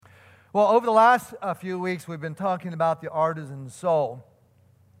Well, over the last few weeks, we've been talking about the artisan soul.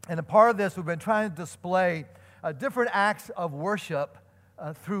 And a part of this, we've been trying to display different acts of worship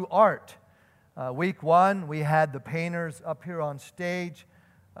through art. Week 1, we had the painters up here on stage.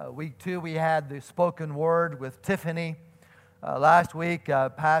 Week 2, we had the spoken word with Tiffany. Last week,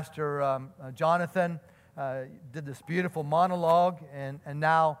 Pastor Jonathan did this beautiful monologue. And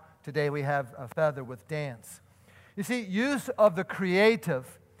now, today, we have a feather with dance. You see, use of the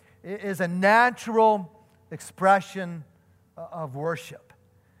creative is a natural expression of worship.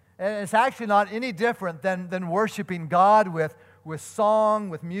 And it's actually not any different than worshiping God with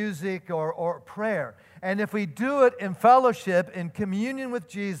song, with music, or prayer. And if we do it in fellowship, in communion with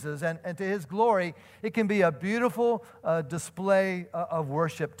Jesus and to His glory, it can be a beautiful display of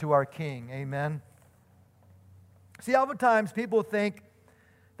worship to our King. Amen. See, oftentimes people think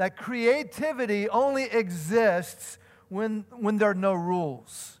that creativity only exists when there are no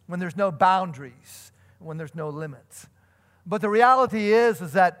rules, when there's no boundaries, when there's no limits. But the reality is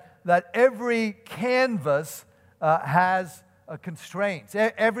that every canvas has constraints.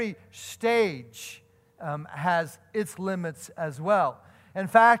 Every stage has its limits as well. In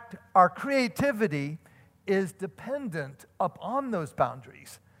fact, our creativity is dependent upon those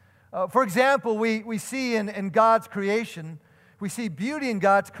boundaries. For example, we see in God's creation, we see beauty in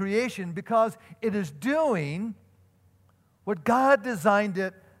God's creation because it is doing what God designed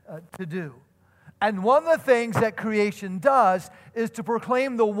it to do. And one of the things that creation does is to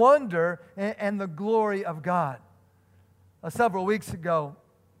proclaim the wonder and the glory of God. Several weeks ago,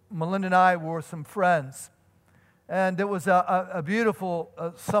 Melinda and I were with some friends, and it was a beautiful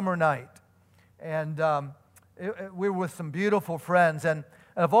summer night. And we were with some beautiful friends, and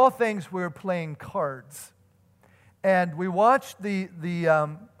of all things, we were playing cards. And we watched the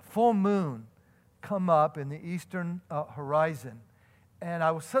full moon come up in the eastern horizon, and I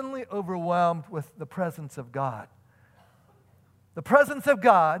was suddenly overwhelmed with the presence of God. The presence of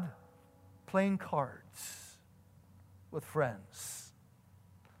God playing cards with friends.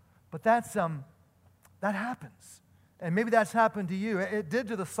 But that happens. And maybe that's happened to you. It did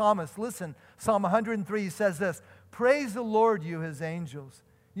to the psalmist. Listen, Psalm 103 says this, "Praise the Lord, you His angels,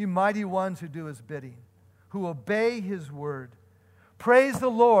 you mighty ones who do His bidding, who obey His word. Praise the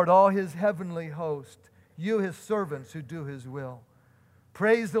Lord, all His heavenly host, you His servants who do His will.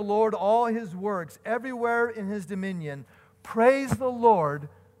 Praise the Lord, all His works, everywhere in His dominion. Praise the Lord,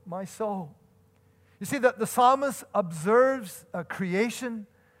 my soul." You see that the psalmist observes creation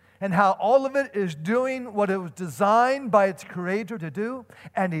and how all of it is doing what it was designed by its creator to do,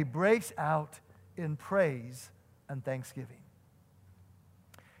 and he breaks out in praise and thanksgiving.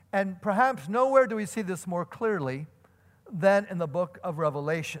 And perhaps nowhere do we see this more clearly than in the book of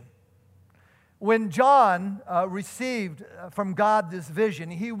Revelation. When John received from God this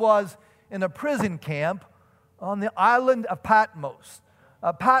vision, he was in a prison camp on the island of Patmos.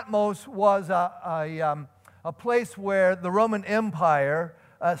 Patmos was a place where the Roman Empire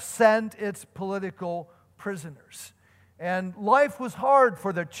sent its political prisoners. And life was hard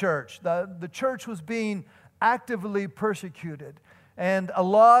for the church. The church was being actively persecuted. And a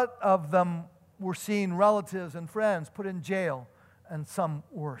lot of them were seeing relatives and friends put in jail, and some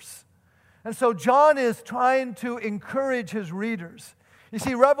worse. And so John is trying to encourage his readers. You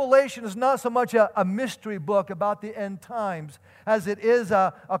see, Revelation is not so much a mystery book about the end times as it is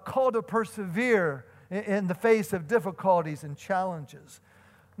a call to persevere in the face of difficulties and challenges.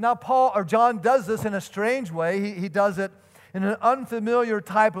 Now, John does this in a strange way. He does it in an unfamiliar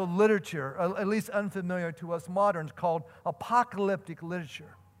type of literature, at least unfamiliar to us moderns, called apocalyptic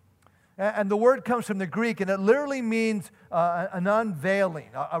literature. And the word comes from the Greek, and it literally means an unveiling,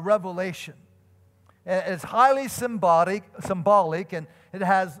 a revelation. It's highly symbolic, and it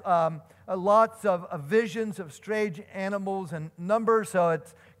has lots of visions of strange animals and numbers, so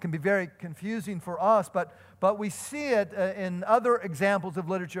it can be very confusing for us. But we see it in other examples of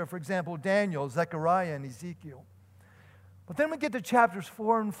literature, for example, Daniel, Zechariah, and Ezekiel. But then we get to chapters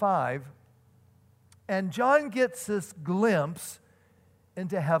 4 and 5, and John gets this glimpse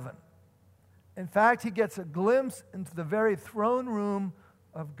into heaven. In fact, he gets a glimpse into the very throne room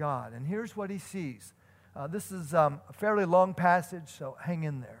of God. And here's what he sees. This is a fairly long passage, so hang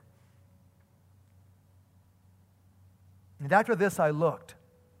in there. "And after this I looked,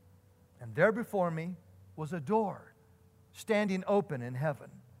 and there before me was a door standing open in heaven.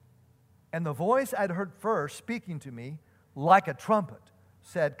 And the voice I'd heard first speaking to me, like a trumpet,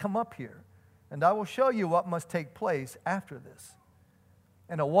 said, 'Come up here, and I will show you what must take place after this.'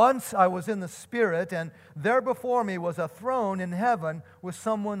 And at once I was in the Spirit, and there before me was a throne in heaven with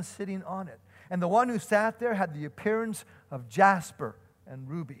someone sitting on it. And the one who sat there had the appearance of jasper and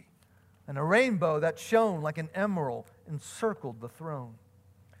ruby. And a rainbow that shone like an emerald encircled the throne.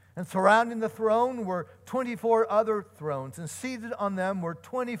 And surrounding the throne were 24 other thrones, and seated on them were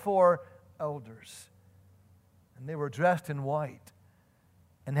 24 elders. And they were dressed in white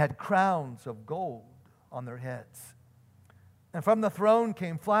and had crowns of gold on their heads. And from the throne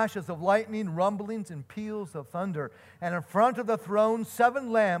came flashes of lightning, rumblings, and peals of thunder. And in front of the throne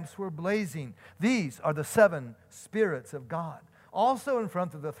 7 lamps were blazing. These are the 7 spirits of God. Also in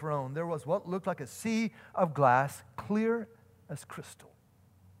front of the throne there was what looked like a sea of glass, clear as crystal.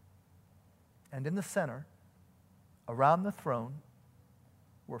 And in the center, around the throne,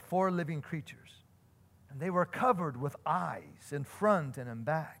 were 4 living creatures. And they were covered with eyes in front and in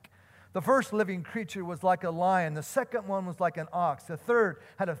back. The first living creature was like a lion. The second one was like an ox. The third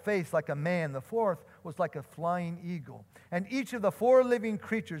had a face like a man. The fourth was like a flying eagle. And each of the 4 living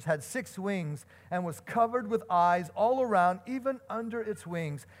creatures had 6 wings and was covered with eyes all around, even under its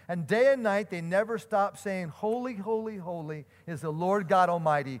wings. And day and night they never stopped saying, "Holy, holy, holy is the Lord God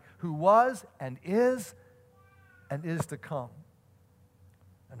Almighty, who was and is to come."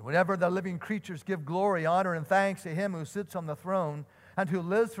 And whenever the living creatures give glory, honor, and thanks to Him who sits on the throne and who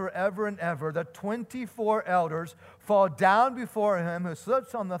lives forever and ever, the 24 elders fall down before Him who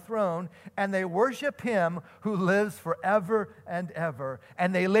sits on the throne, and they worship Him who lives forever and ever.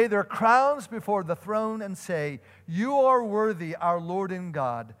 And they lay their crowns before the throne and say, "You are worthy, our Lord and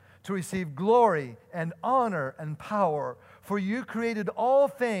God, to receive glory and honor and power. For you created all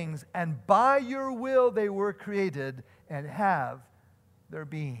things, and by your will they were created and have their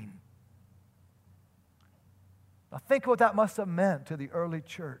being." Now think what that must have meant to the early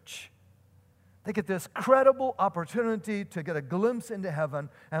church. They get this credible opportunity to get a glimpse into heaven.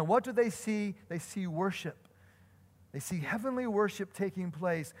 And what do they see? They see worship. They see heavenly worship taking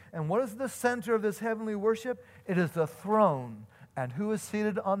place. And what is the center of this heavenly worship? It is the throne. And who is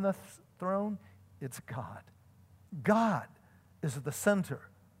seated on the throne? It's God. God is at the center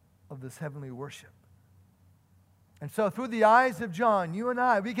of this heavenly worship. And so through the eyes of John, you and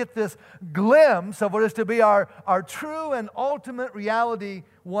I, we get this glimpse of what is to be our true and ultimate reality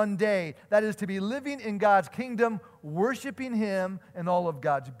one day. That is to be living in God's kingdom, worshiping Him in all of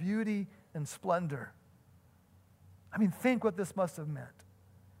God's beauty and splendor. I mean, think what this must have meant.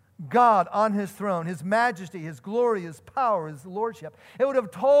 God on His throne, His majesty, His glory, His power, His lordship. It would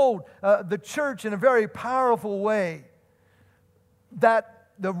have told the church in a very powerful way that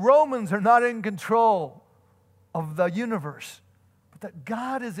the Romans are not in control of the universe, but that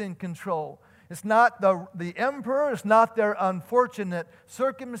God is in control. It's not the emperor, it's not their unfortunate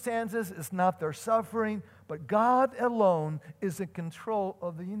circumstances, it's not their suffering, but God alone is in control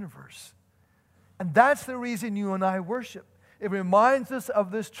of the universe. And that's the reason you and I worship. It reminds us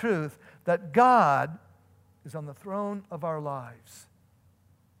of this truth that God is on the throne of our lives.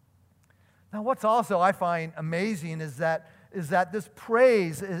 Now, what's also I find amazing is that this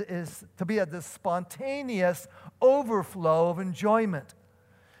praise is to be this spontaneous overflow of enjoyment.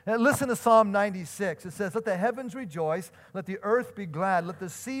 And listen to Psalm 96. It says, "Let the heavens rejoice, let the earth be glad, let the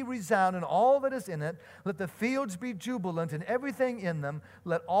sea resound and all that is in it, let the fields be jubilant and everything in them,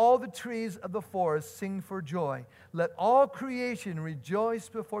 let all the trees of the forest sing for joy. Let all creation rejoice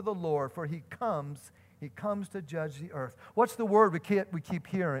before the Lord, for He comes to judge the earth." What's the word we keep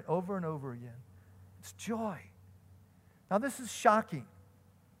hearing over and over again? It's joy. Now, this is shocking.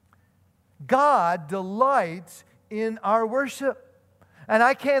 God delights in our worship. And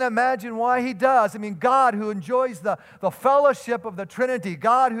I can't imagine why He does. I mean, God who enjoys the fellowship of the Trinity,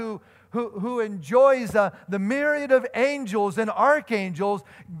 God who enjoys the myriad of angels and archangels,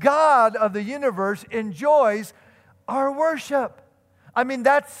 God of the universe enjoys our worship. I mean,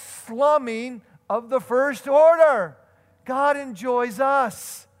 that's slumming of the first order. God enjoys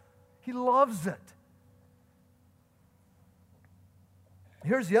us. He loves it.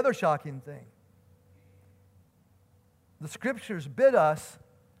 Here's the other shocking thing. The Scriptures bid us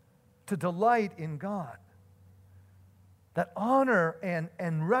to delight in God. That honor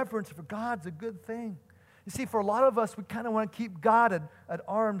and reverence for God's a good thing. You see, for a lot of us, we kind of want to keep God at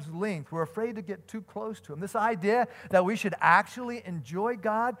arm's length. We're afraid to get too close to Him. This idea that we should actually enjoy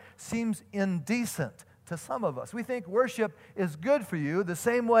God seems indecent to some of us. We think worship is good for you the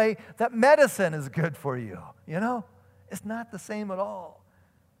same way that medicine is good for you. You know? It's not the same at all.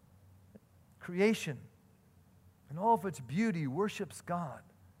 Creation, in all of its beauty, worships God.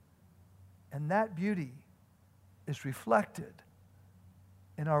 And that beauty is reflected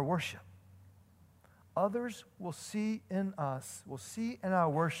in our worship. Others will see in our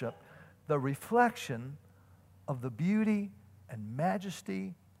worship, the reflection of the beauty and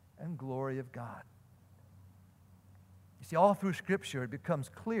majesty and glory of God. You see, all through Scripture, it becomes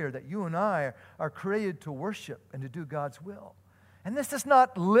clear that you and I are created to worship and to do God's will. And this does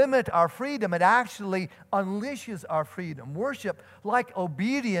not limit our freedom. It actually unleashes our freedom. Worship, like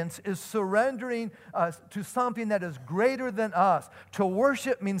obedience, is surrendering to something that is greater than us. To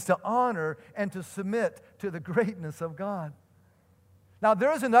worship means to honor and to submit to the greatness of God. Now,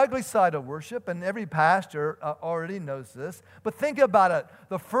 there is an ugly side of worship, and every pastor already knows this. But think about it.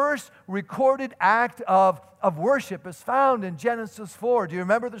 The first recorded act of worship is found in Genesis 4. Do you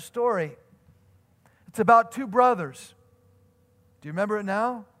remember the story? It's about two brothers. Do you remember it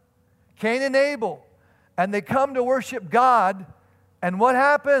now? Cain and Abel. And they come to worship God, and what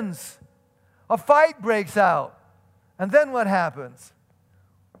happens? A fight breaks out. And then what happens?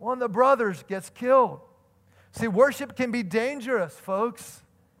 One of the brothers gets killed. See, worship can be dangerous, folks.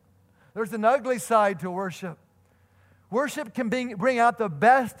 There's an ugly side to worship. Worship can bring out the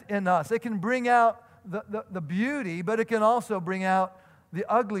best in us. It can bring out the beauty, but it can also bring out the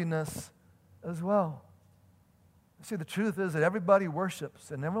ugliness as well. See, the truth is that everybody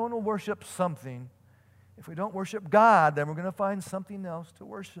worships, and everyone will worship something. If we don't worship God, then we're going to find something else to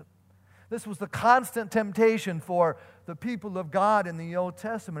worship. This was the constant temptation for the people of God in the Old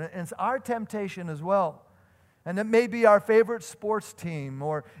Testament, and it's our temptation as well. And it may be our favorite sports team,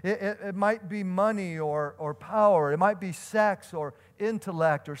 or it might be money or power. It might be sex or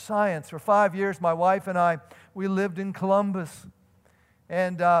intellect or science. For 5 years, my wife and I, we lived in Columbus.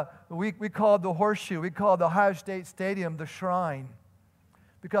 And we called the Horseshoe, we called the Ohio State Stadium the Shrine,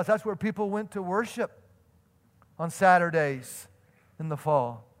 because that's where people went to worship on Saturdays in the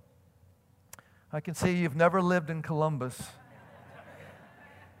fall. I can see you've never lived in Columbus.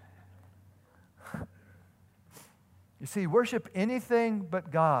 You see, worship anything but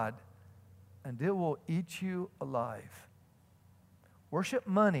God, and it will eat you alive. Worship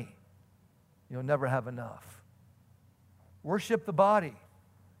money, you'll never have enough. Worship the body,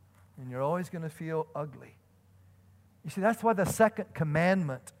 and you're always going to feel ugly. You see, that's why the second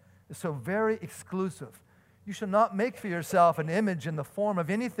commandment is so very exclusive. You shall not make for yourself an image in the form of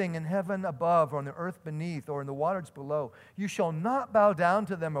anything in heaven above or on the earth beneath or in the waters below. You shall not bow down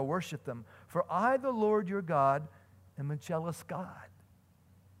to them or worship them, for I, the Lord your God, am a jealous God.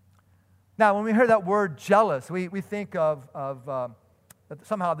 Now, when we hear that word jealous, we think of that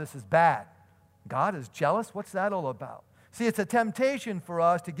somehow this is bad. God is jealous? What's that all about? See, it's a temptation for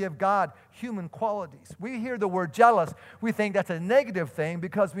us to give God human qualities. We hear the word jealous, we think that's a negative thing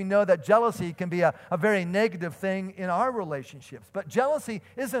because we know that jealousy can be a very negative thing in our relationships. But jealousy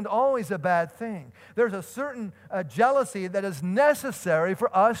isn't always a bad thing. There's a certain jealousy that is necessary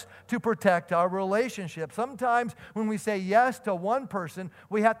for us to protect our relationship. Sometimes when we say yes to one person,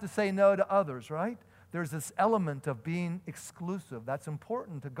 we have to say no to others, right? There's this element of being exclusive. That's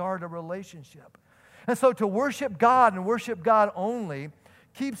important to guard a relationship. And so to worship God and worship God only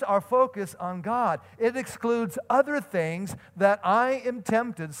keeps our focus on God. It excludes other things that I am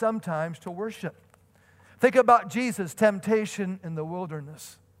tempted sometimes to worship. Think about Jesus' temptation in the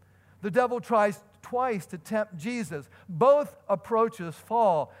wilderness. The devil tries twice to tempt Jesus. Both approaches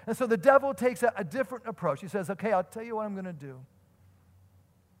fall. And so the devil takes a different approach. He says, okay, I'll tell you what I'm going to do.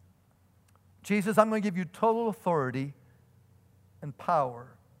 Jesus, I'm going to give you total authority and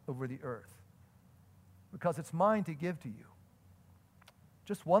power over the earth, because it's mine to give to you.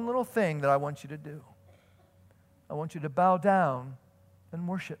 Just one little thing that I want you to do. I want you to bow down and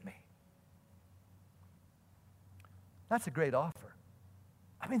worship me. That's a great offer.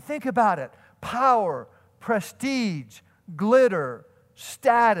 I mean, think about it. Power, prestige, glitter,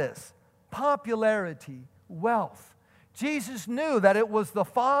 status, popularity, wealth. Jesus knew that it was the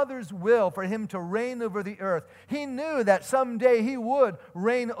Father's will for him to reign over the earth. He knew that someday he would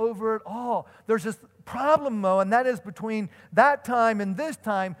reign over it all. There's this problem, though, and that is between that time and this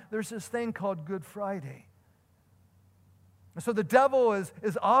time, there's this thing called Good Friday. And so the devil is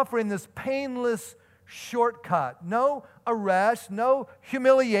offering this painless shortcut. No arrest, no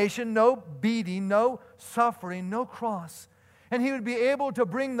humiliation, no beating, no suffering, no cross. And he would be able to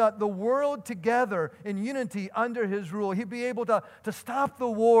bring the world together in unity under his rule. He'd be able to stop the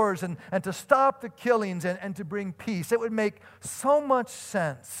wars and to stop the killings and to bring peace. It would make so much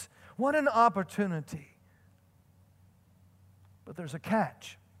sense. What an opportunity. But there's a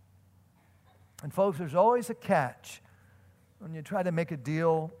catch. And folks, there's always a catch when you try to make a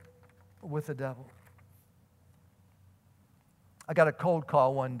deal with the devil. I got a cold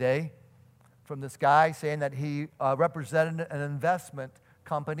call one day from this guy saying that he represented an investment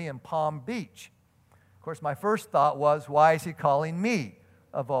company in Palm Beach. Of course, my first thought was, why is he calling me,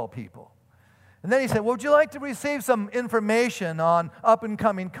 of all people? And then he said, well, would you like to receive some information on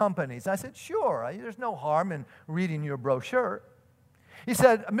up-and-coming companies? I said, sure. There's no harm in reading your brochure. He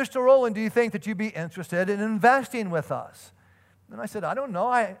said, Mr. Rowland, do you think that you'd be interested in investing with us? And I said, I don't know.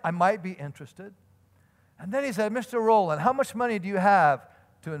 I might be interested. And then he said, Mr. Rowland, how much money do you have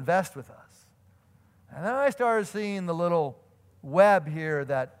to invest with us? And then I started seeing the little web here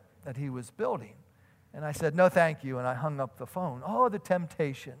that he was building. And I said, no, thank you. And I hung up the phone. Oh, the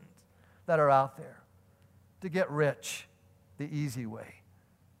temptations that are out there to get rich the easy way.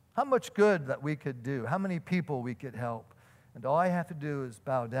 How much good that we could do. How many people we could help. And all I have to do is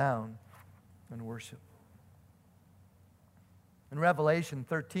bow down and worship. In Revelation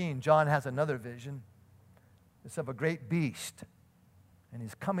 13, John has another vision. It's of a great beast. And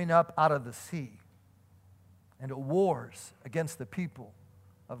he's coming up out of the sea. And it wars against the people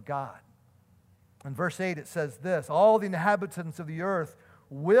of God. In verse 8 it says this, all the inhabitants of the earth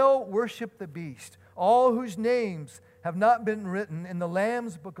will worship the beast, all whose names have not been written in the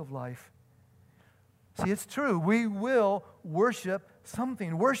Lamb's book of life. See, it's true. We will worship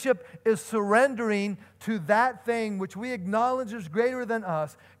something. Worship is surrendering to that thing which we acknowledge is greater than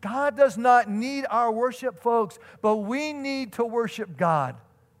us. God does not need our worship, folks, but we need to worship God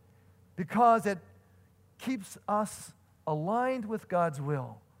because it keeps us aligned with God's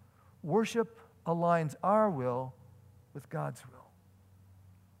will. Worship aligns our will with God's will.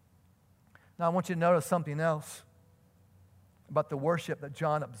 Now, I want you to notice something else about the worship that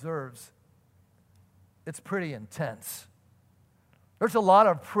John observes. It's pretty intense. There's a lot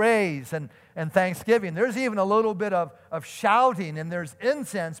of praise and thanksgiving. There's even a little bit of shouting, and there's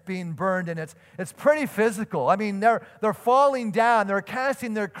incense being burned, and it's pretty physical. I mean, they're falling down. They're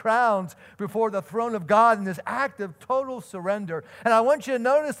casting their crowns before the throne of God in this act of total surrender. And I want you to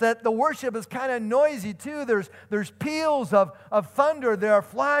notice that the worship is kind of noisy, too. There's peals of thunder. There are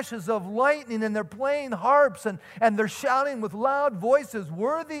flashes of lightning, and they're playing harps, and they're shouting with loud voices,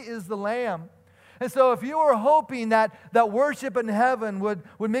 "Worthy is the Lamb." And so if you were hoping that worship in heaven would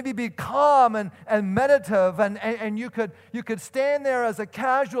maybe be calm and meditative and you could stand there as a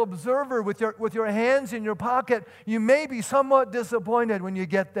casual observer with your hands in your pocket, you may be somewhat disappointed when you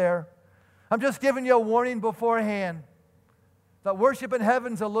get there. I'm just giving you a warning beforehand that worship in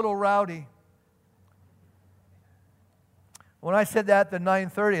heaven's a little rowdy. When I said that at the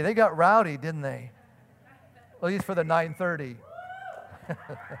 9:30, they got rowdy, didn't they? At least for the 9:30.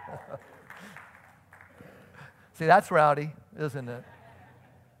 See, that's rowdy, isn't it?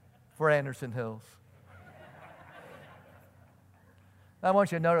 For Anderson Hills. I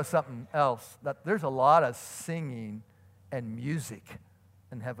want you to notice something else, that there's a lot of singing and music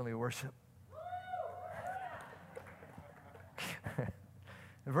in heavenly worship.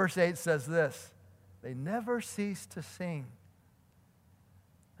 Verse 8 says this, they never cease to sing.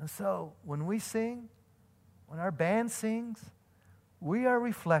 And so when we sing, when our band sings, we are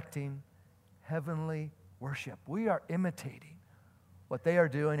reflecting heavenly worship. We are imitating what they are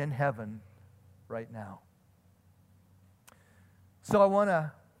doing in heaven right now. So I want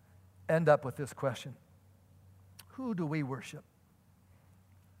to end up with this question. Who do we worship?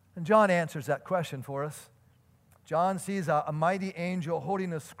 And John answers that question for us. John sees a mighty angel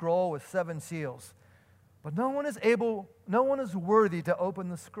holding a scroll with 7 seals. But no one is worthy to open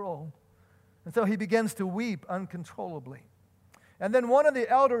the scroll. And so he begins to weep uncontrollably. And then one of the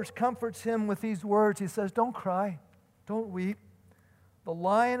elders comforts him with these words. He says, don't cry, don't weep. The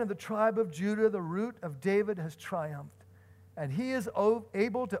Lion of the tribe of Judah, the Root of David, has triumphed. And he is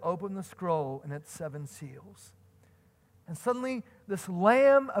able to open the scroll and its 7 seals. And suddenly this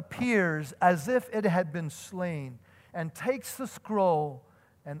Lamb appears as if it had been slain and takes the scroll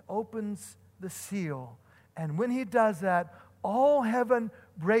and opens the seal. And when he does that, all heaven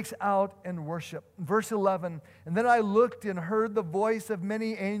breaks out in worship. Verse 11, and then I looked and heard the voice of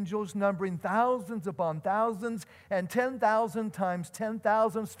many angels numbering thousands upon thousands and 10,000 times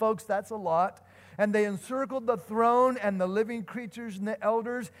 10,000. Folks, that's a lot. And they encircled the throne and the living creatures and the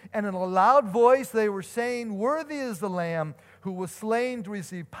elders, and in a loud voice they were saying, worthy is the Lamb who was slain to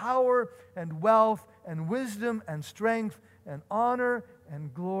receive power and wealth and wisdom and strength and honor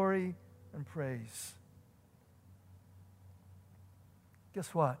and glory and praise.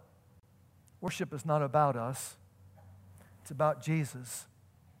 Guess what? Worship is not about us. It's about Jesus.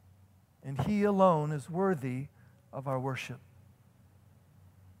 And He alone is worthy of our worship.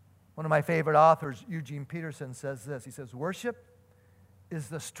 One of my favorite authors, Eugene Peterson, says this. He says, worship is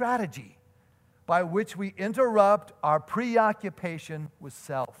the strategy by which we interrupt our preoccupation with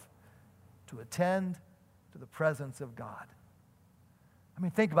self to attend to the presence of God. I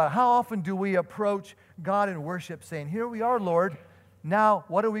mean, think about it. How often do we approach God in worship saying, here we are, Lord. Now,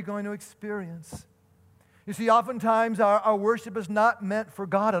 what are we going to experience? You see, oftentimes our worship is not meant for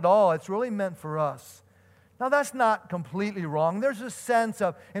God at all. It's really meant for us. Now, that's not completely wrong. There's a sense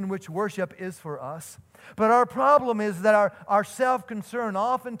in which worship is for us. But our problem is that our self-concern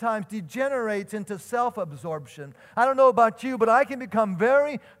oftentimes degenerates into self-absorption. I don't know about you, but I can become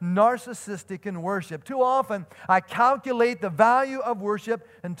very narcissistic in worship. Too often, I calculate the value of worship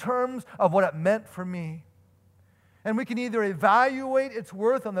in terms of what it meant for me. And we can either evaluate its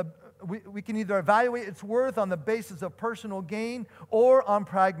worth on the basis of personal gain or on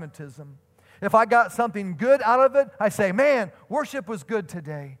pragmatism. If I got something good out of it, I say, man, worship was good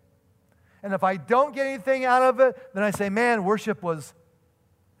today. And if I don't get anything out of it, then I say, man, worship was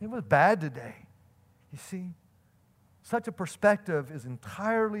bad today. You see, such a perspective is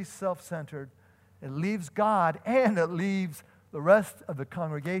entirely self-centered. It leaves God and it leaves the rest of the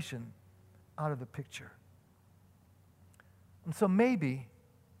congregation out of the picture. And so maybe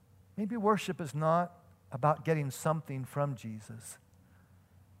worship is not about getting something from Jesus.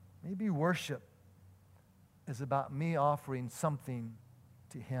 Maybe worship is about me offering something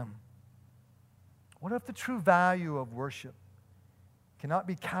to Him. What if the true value of worship cannot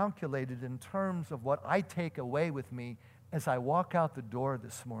be calculated in terms of what I take away with me as I walk out the door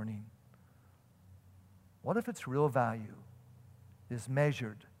this morning? What if its real value is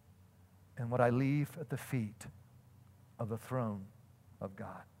measured in what I leave at the feet of the throne of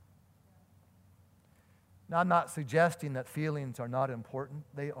God? Now, I'm not suggesting that feelings are not important.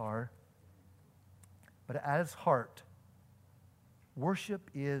 They are. But at its heart,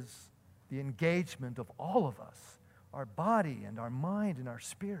 worship is the engagement of all of us, our body and our mind and our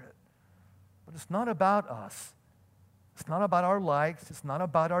spirit. But it's not about us. It's not about our likes. It's not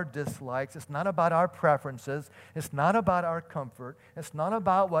about our dislikes. It's not about our preferences. It's not about our comfort. It's not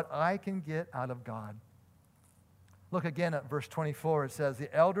about what I can get out of God. Look again at verse 24. It says,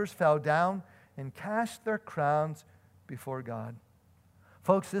 the elders fell down and cast their crowns before God.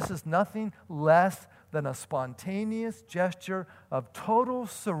 Folks, this is nothing less than a spontaneous gesture of total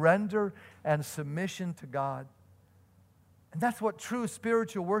surrender and submission to God. And that's what true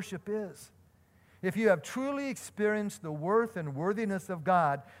spiritual worship is. If you have truly experienced the worth and worthiness of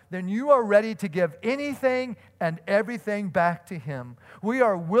God, then you are ready to give anything and everything back to Him. We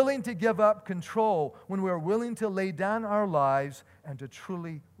are willing to give up control when we are willing to lay down our lives and to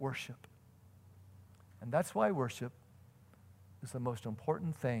truly worship. And that's why worship is the most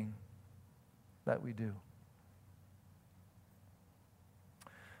important thing that we do.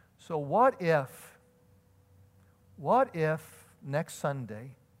 So what if next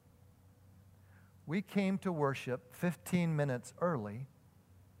Sunday we came to worship 15 minutes early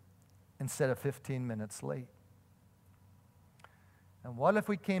instead of 15 minutes late? And what if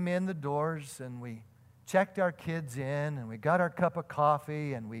we came in the doors and we checked our kids in and we got our cup of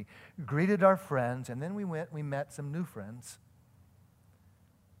coffee and we greeted our friends, and then we met some new friends.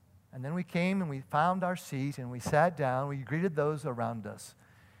 And then we came and we found our seat and we sat down, we greeted those around us.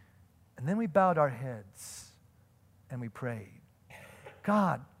 And then we bowed our heads and we prayed.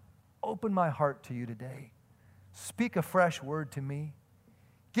 God, open my heart to you today. Speak a fresh word to me.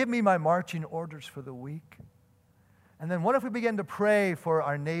 Give me my marching orders for the week. And then what if we begin to pray for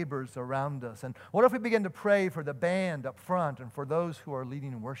our neighbors around us? And what if we begin to pray for the band up front and for those who are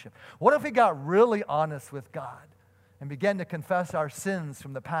leading worship? What if we got really honest with God and began to confess our sins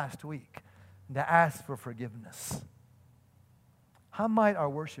from the past week and to ask for forgiveness? How might our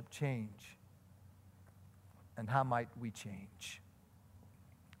worship change? And how might we change?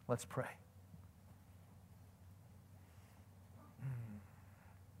 Let's pray.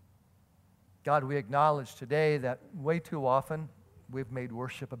 God, we acknowledge today that way too often we've made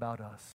worship about us.